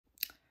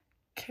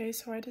Okay,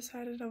 so I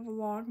decided to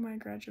vlog my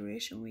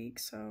graduation week,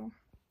 so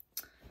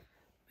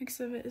mix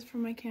of it is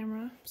from my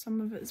camera,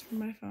 some of it is from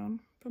my phone,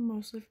 but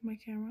mostly from my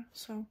camera,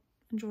 so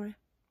enjoy.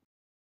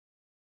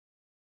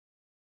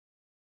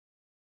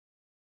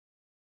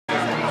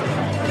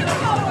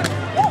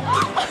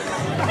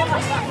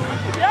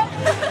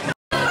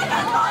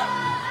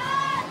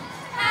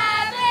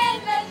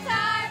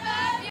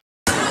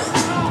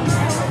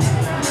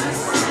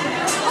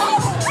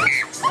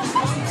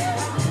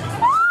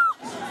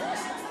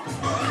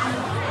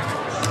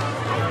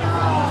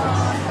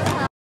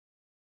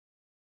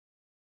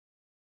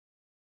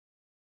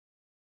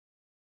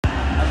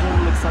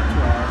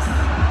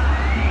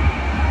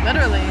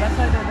 Literally.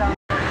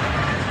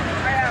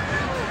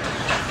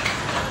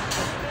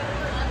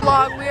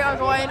 Vlog, we are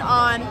going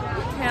on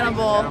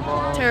Cannibal.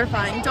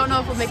 Terrifying. Don't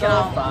know if we'll make it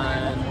out.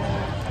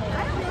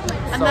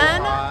 And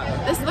then,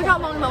 look how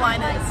long the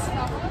line is.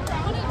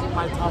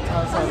 My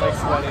tatas are like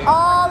sweating.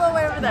 All the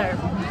way over there.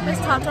 His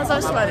tatas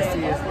are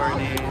sweating. My pussy is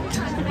burning.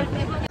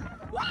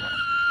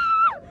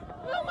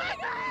 Oh my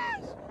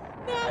gosh!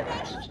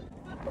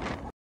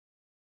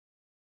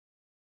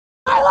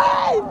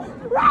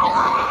 No.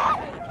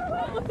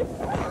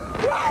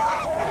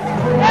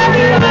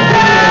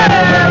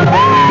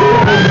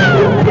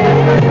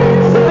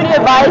 Any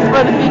advice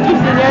for the future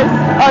seniors?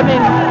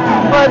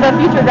 For the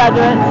future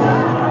graduates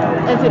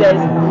in 2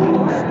 days?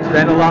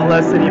 Spend a lot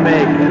less than you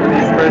make in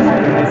these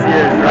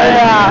years, right?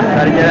 Yeah.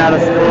 Try to get out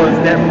of school as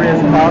debt free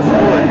as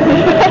possible and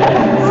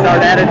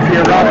start adding to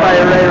your Roth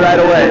IRA right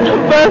away.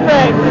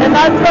 Perfect. And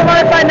that's from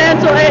our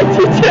financial aid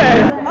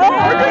teacher. Oh,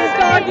 we're just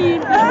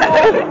talking.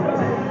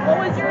 What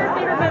was your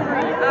favorite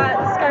memory at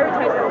Skyward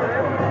Hydro?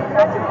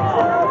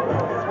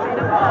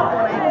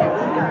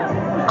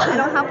 I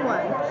don't have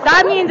one.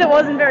 That means it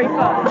wasn't very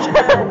fun.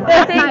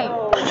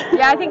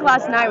 I think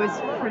last night was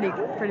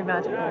pretty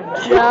magical.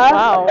 Yeah?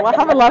 Wow, what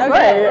happened last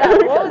night? Yeah,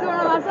 what was going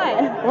on last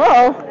night?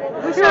 Whoa.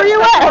 Who were you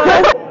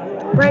with?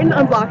 Brayden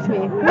unblocked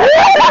me.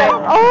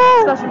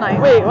 Oh. Special night.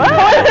 Wait, what?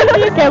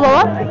 Okay,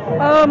 Lola?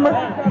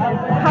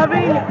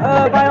 Having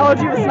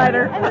biology with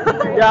Snyder.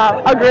 Yeah,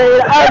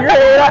 agreed.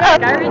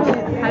 Skyward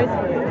High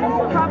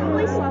School.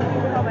 Probably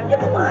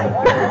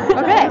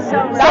Okay, so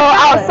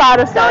outside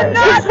of Skyward.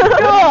 Not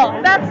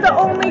school. That's the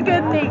only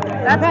good thing.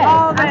 That's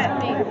all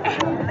that thing.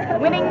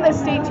 Winning the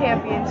state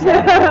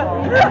championship.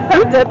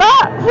 Who did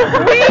that?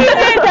 We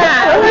did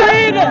that.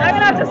 I'm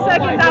gonna have to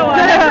second that one.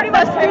 I pretty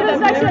much student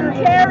section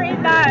carried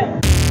that.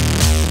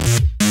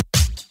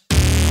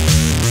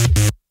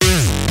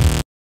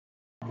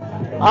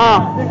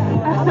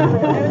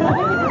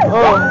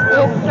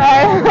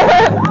 Sorry.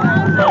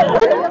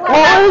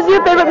 What was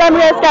your favorite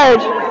memory at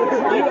Skyward?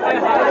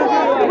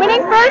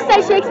 Winning first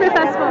at Shakespeare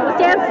Festival with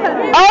dance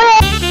cutting.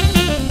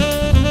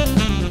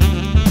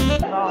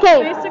 Okay.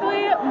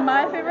 Basically,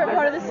 my favorite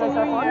part of the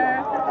senior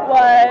year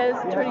was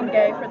turning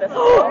gay for this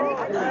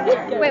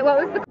one. Wait, what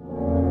was the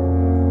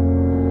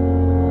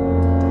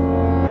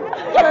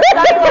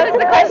what is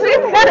the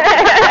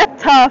question?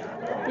 Tough.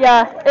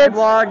 Yeah, it's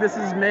Vlog, this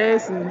is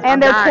Mace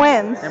and they're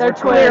twins. They're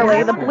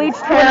clearly the bleached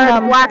tan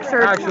and black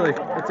shirts. Actually,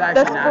 it's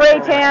The spray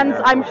tans,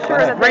 I'm sure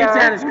that they spray are.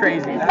 tan is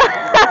crazy.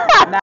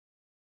 Hello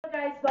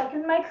guys,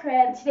 welcome to my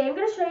crib. Today I'm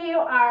going to show you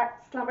our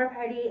slumber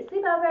party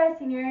sleepover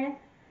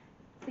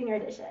senior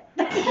edition.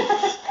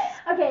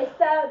 Okay,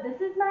 so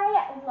this is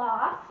my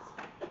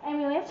loft, and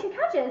we only have 2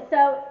 couches.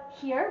 So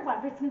here,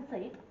 one person can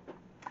sleep,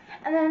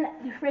 and then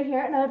right here,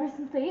 another person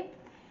can sleep,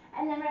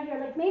 and then right here,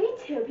 like maybe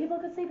 2 people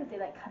could sleep if they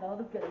like cuddle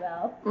really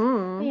well.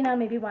 You know,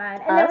 maybe 1.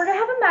 And then we're gonna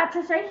have a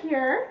mattress right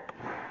here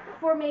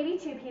for maybe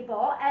 2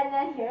 people, and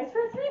then here's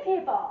for 3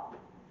 people.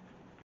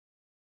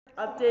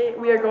 Update,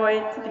 we are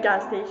going to the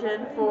gas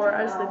station for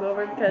our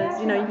sleepover because,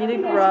 you know, you need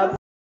to grub.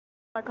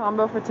 Our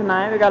combo for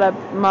tonight, we got a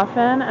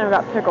muffin and we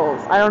got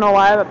pickles. I don't know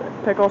why, but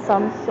pickles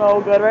sound so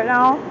good right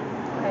now.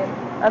 Okay.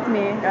 That's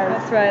me, guys.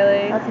 That's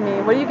Riley. That's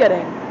me. What are you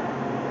getting?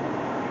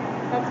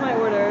 That's my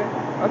order.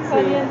 Let's see.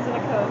 Funyuns and a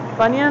Coke.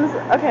 Funyuns?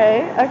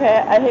 Okay.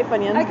 I hate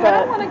Funyuns, I kind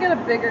of want to get a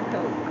bigger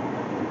Coke.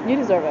 You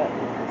deserve it.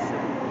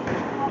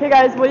 Okay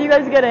guys, what are you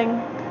guys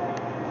getting?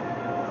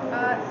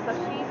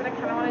 Slushies, and I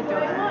kind of want a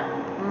donut.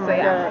 So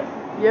yeah.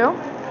 You?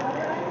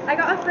 I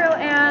got a grill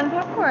and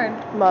popcorn.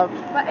 Love.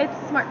 But it's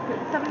smart food,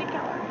 70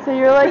 calories. So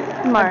you're like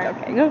smart.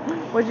 Okay.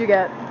 What'd you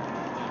get?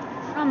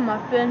 A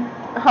muffin.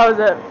 How is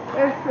it?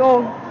 It's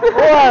so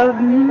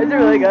Is it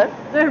really good?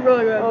 They're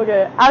really good.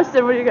 Okay.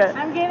 Ashton, what do you get?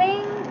 I'm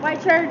getting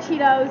white cheddar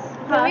Cheetos.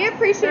 Can we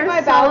appreciate They're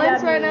my so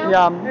balance yummy. right now?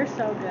 Yum. They're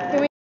so good. Can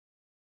we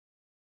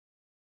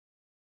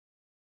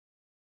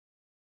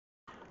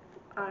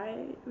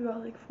We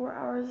got like 4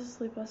 hours of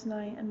sleep last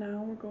night, and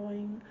now we're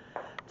going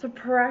to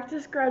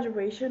practice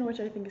graduation, which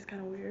I think is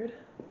kind of weird.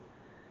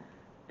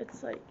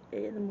 It's like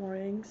 8 in the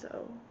morning,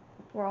 so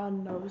we're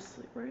on no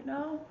sleep right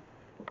now.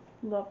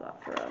 Love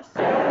that for us.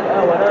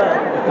 Oh, what up?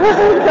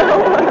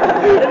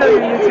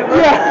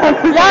 Yeah,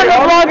 I'm a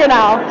vlogger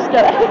now. Just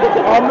kidding.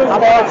 On the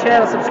vlog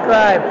channel,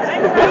 subscribe.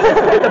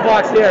 Hit the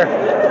box here.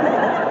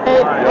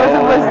 Hey, words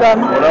of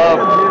wisdom. What up?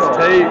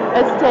 Tate.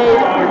 It's Tate.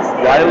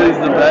 Riley's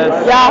the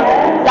best.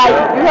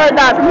 Yeah, you heard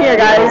that from here,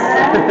 guys.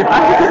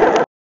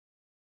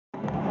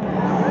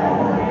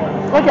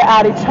 Look at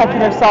Addie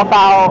checking herself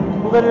out,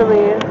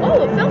 literally.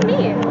 Oh, film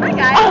me. Hi,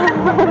 guys.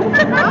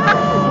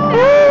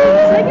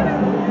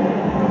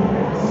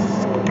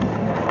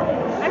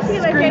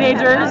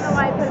 Screenagers,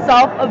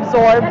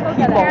 self-absorbed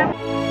people.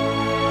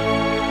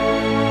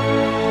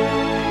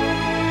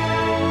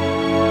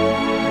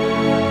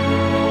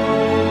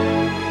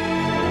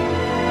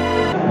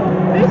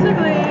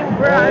 Basically,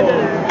 we're out of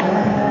dinner.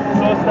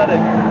 So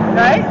aesthetic.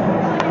 Right?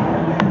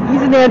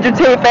 He's an Andrew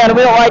Tate fan, and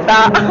we don't like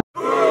that.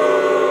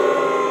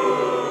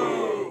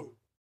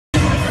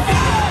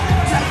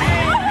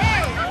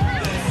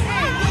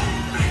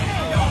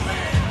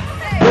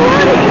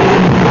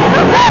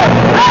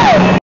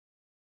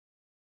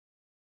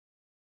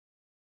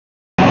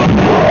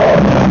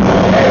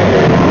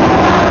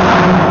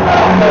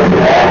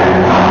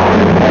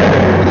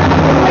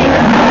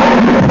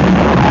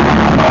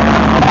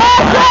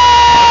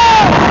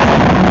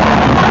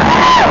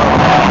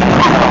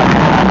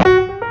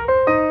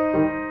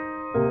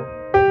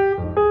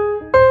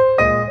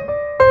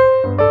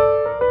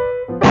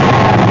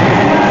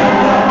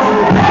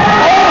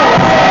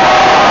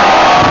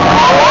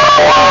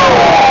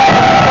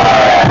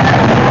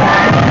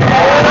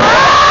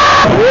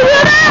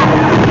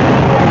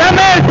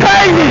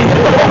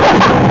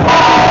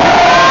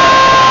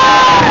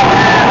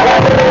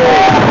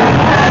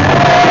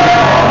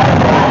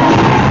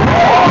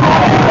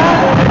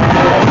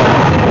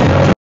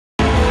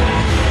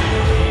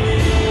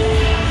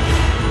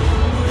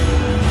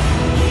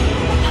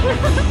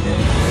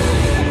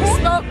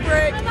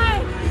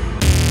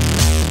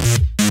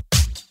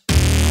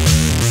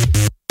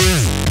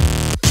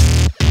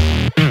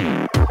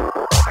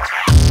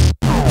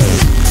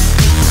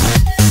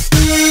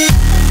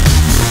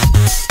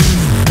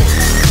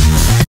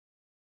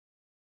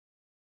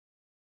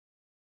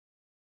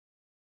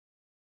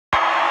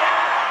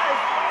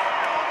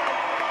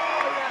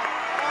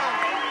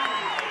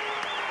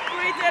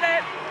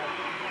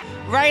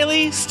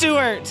 Riley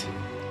Stewart,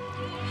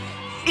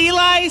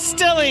 Eli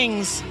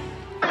Stillings,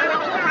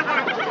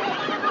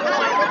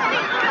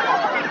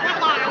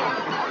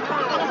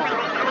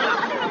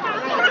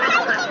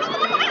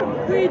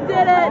 We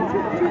did it!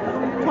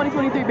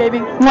 2023, baby.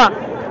 Mwah.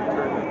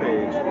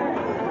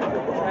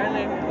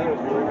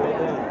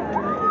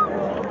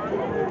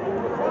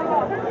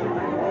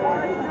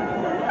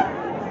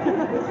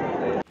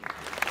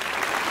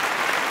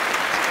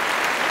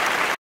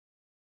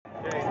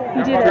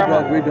 You did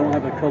it. We don't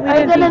have a coach. Are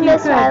you gonna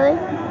miss Riley?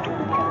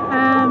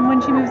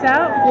 When she moves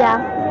out? Yeah.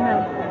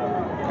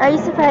 No. Are you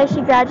surprised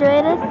she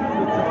graduated?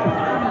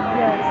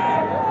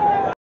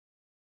 Yes.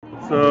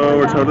 So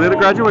we're totally at a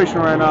graduation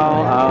right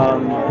now.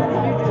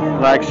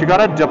 Like she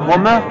got a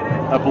diploma,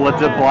 a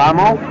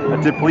diploma, a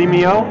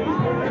diplomio.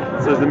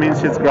 So that means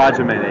she's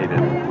graduated.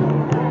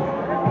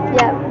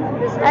 Yep.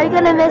 Are you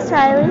gonna miss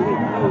Riley?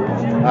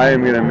 I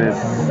am gonna miss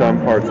some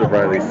parts of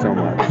Riley so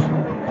much.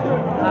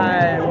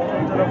 Hi,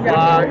 welcome to the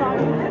vlog.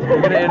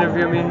 You're gonna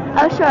interview me?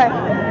 Oh, sure.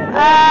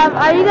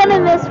 Are you gonna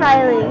miss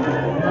Riley?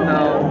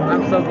 No,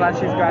 I'm so glad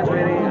she's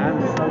graduating.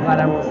 I'm so glad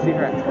I won't see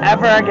her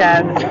ever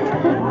again.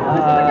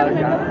 God.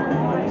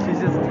 She's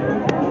just, I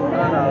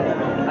don't know.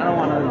 I don't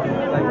want to,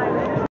 like...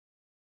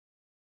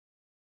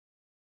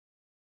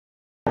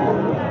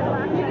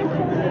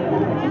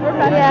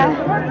 Yeah.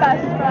 We're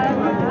best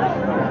friends.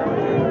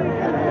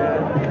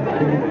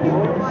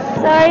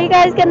 So are you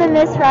guys gonna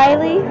miss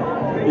Riley?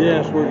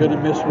 Yes, we're going to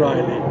miss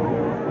Riley.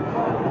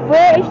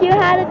 Where, if you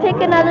had to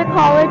pick another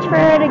college for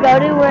her to go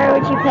to, where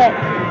would you pick?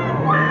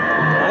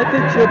 I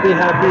think she'll be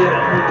happy at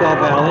Utah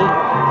Valley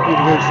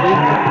University.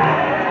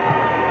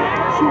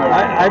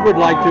 I would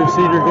like to have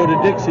seen her go to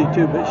Dixie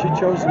too, but she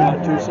chose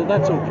not to, so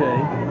that's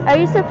okay. Are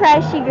you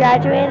surprised she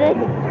graduated?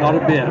 Not a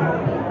bit.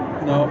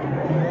 No.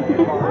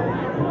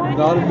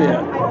 Not a bit.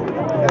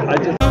 I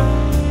just...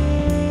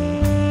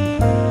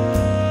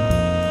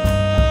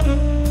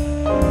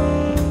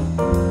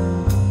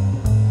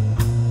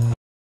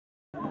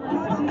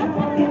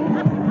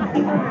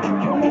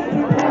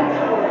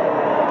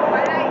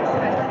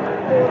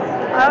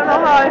 I don't know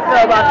how I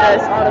feel about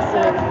this,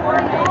 honestly.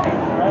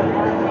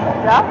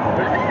 Yeah?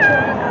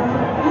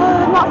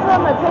 I'm not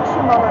feeling my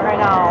picture moment right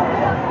now.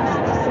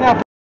 Snap.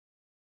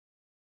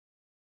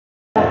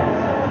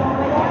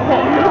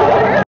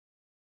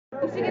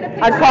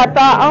 I caught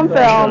that on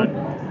film.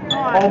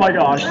 Oh my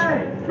gosh,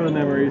 for the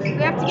memories. We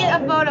have to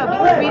get a photo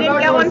because we didn't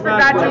get one for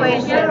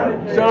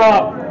graduation. Shut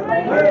up.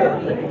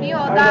 Can you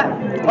hold that?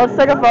 Let's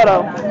take a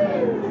photo.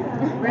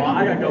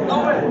 I gotta go.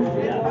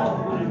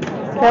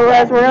 Okay,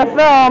 guys, we're gonna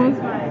film.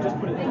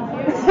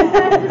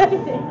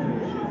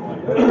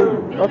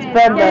 Let's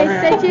bend this.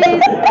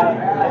 Stitches.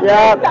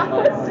 Yep.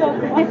 Double.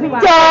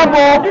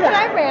 Can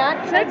I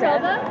rant? Should I tell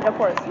them? Of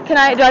course. Do I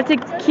have to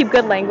keep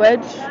good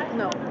language?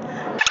 No.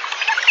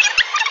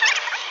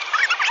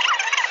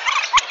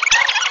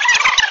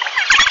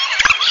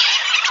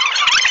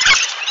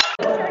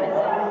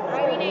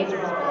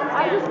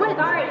 I just went.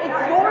 Sorry, it's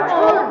your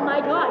turn. My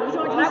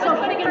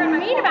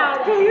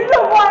Okay, you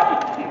know what?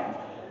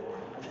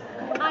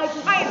 I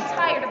am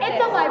tired of this.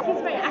 It's a lie. Kiss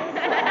my ass.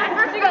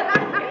 First you go.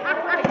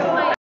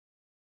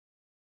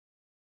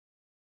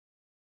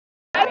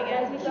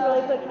 Guys, we should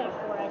really put Connect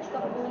 4X. The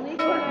only thing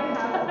I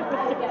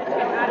have to get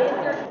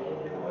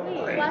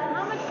Wait, Les,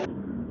 how much?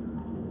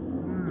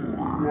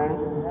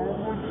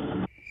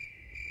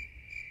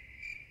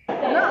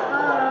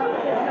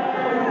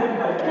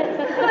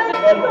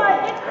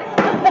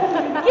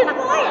 Kiss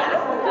my ass.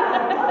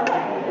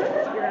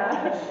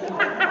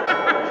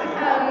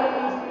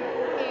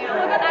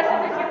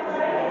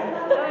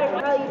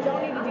 Well, you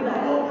don't need to do that.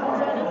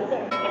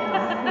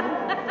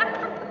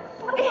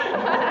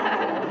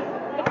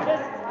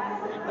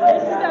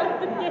 It's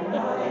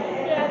unnecessary.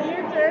 Yeah,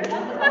 your turn.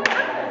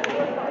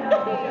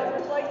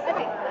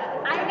 Okay.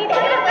 I mean, am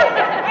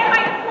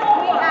I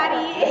slow?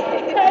 Addie.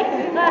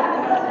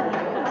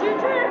 It's your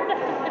turn.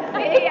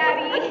 Hey,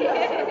 Addie.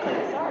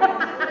 Hi,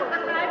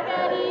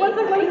 Maddie. What's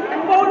the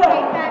photo?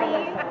 Hey, Addie.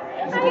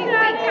 Okay, wait,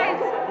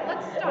 guys.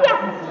 Let's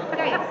stop.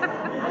 Guys,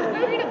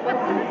 we're read a book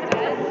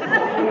instead.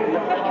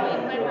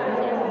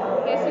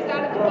 Okay, she's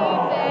out of the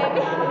game then.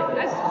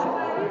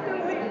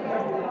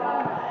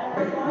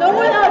 No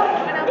one else.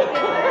 No one else did.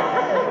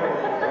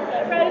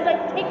 Freddy's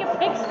like, take a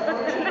picture.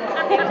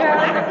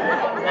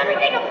 Let me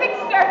take a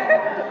picture.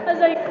 I was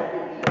like,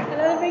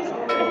 another picture.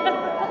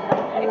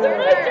 It's your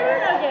my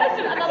turn.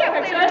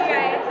 turn.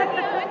 Okay. I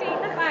can't believe you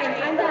guys. Fine,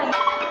 I'm done.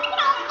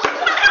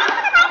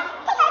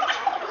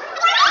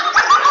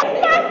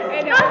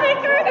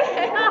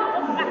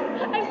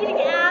 I'm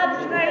getting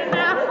abs right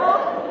now.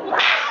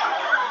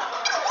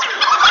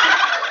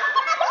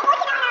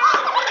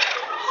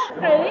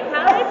 Really?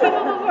 How many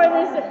people before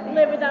this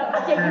live without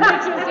taking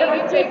pictures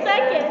every 2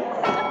 seconds?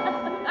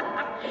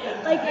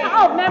 Like,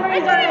 oh,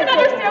 memories I don't even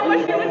understand what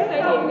she was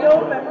saying. No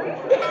memories?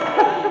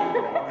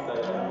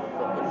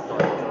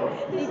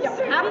 You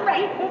don't have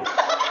right.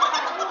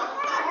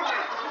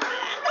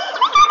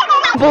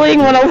 Bullying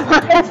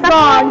 101. It's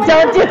wrong.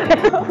 Don't do it.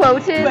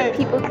 Quoted,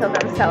 people kill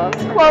themselves.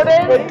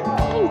 Quoted.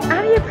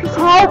 How do you appreciate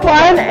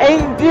Hotline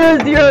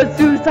 800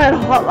 suicide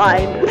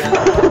hotline.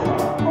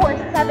 Or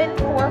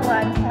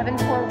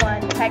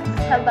 741-741, text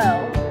hello.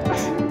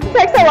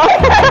 Text a lot.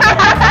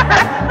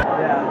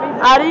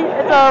 Addie,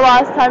 it's our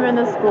last time in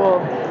this school.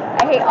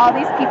 I hate all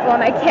these people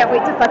and I can't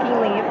wait to fucking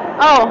leave.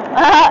 Oh,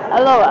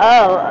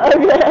 LOL.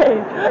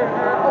 Okay.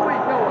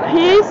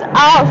 Peace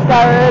out,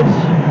 Skyridge.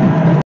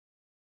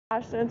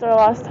 Ashton, it's our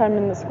last time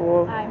in the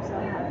school. I'm so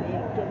happy.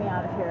 Get me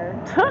out of here.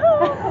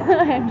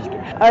 I'm just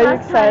kidding. Are you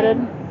excited?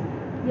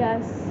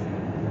 Yes.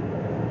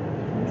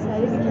 I'm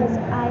excited because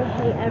I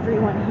hate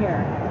everyone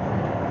here.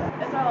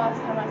 It's our last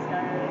time at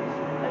Skyridge.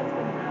 It's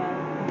been real.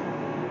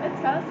 It's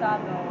kind of sad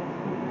though.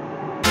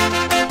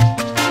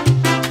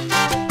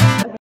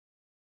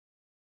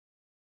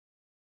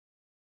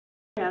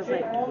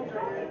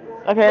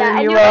 Okay, Yeah, and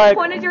and you you were like,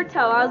 pointed your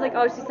toe. I was like,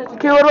 oh, she's such a.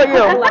 okay, what about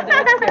you? I loved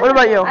it. What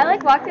about you? I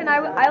like walked in. I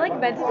like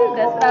meant to do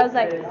this, but I was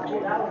like,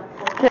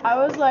 I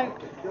was like,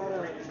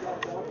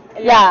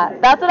 yeah,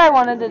 that's what I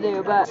wanted to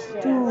do, but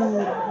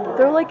dude,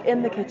 they're like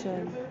in the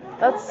kitchen.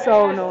 That's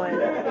so annoying.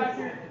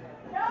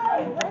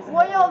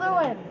 What y'all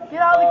doing?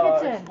 Get out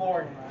of the kitchen.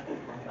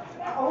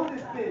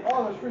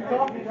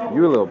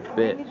 You a little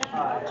bitch.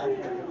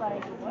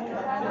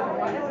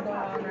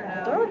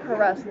 They're like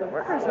harassing the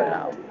workers right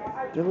now.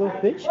 You a little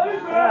bitch?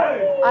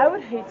 I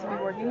would hate to be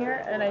working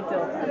here, and I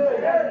don't.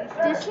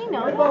 Does she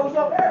know? I don't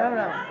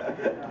know.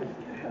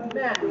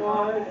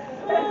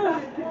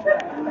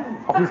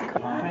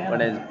 My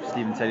name is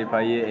Steven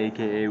Teddypaye,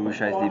 aka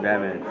Wush Ice D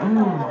Batman.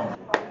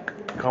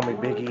 Call me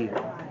Biggie.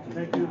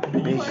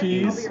 Big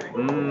cheese.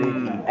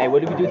 Hey, what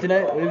did we do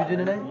tonight?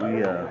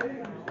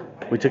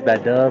 We took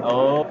that dub.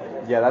 Oh.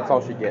 Yeah, that's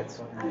all she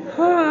gets.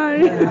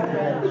 Hi.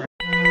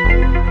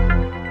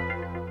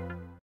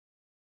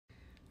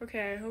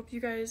 Okay, I hope you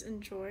guys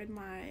enjoyed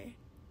my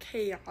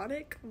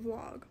chaotic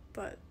vlog,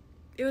 but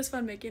it was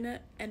fun making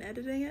it and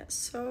editing it,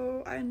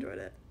 so I enjoyed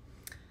it.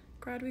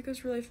 Grad week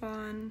was really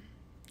fun.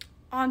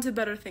 On to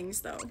better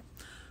things though.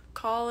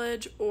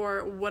 College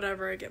or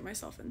whatever I get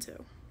myself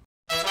into.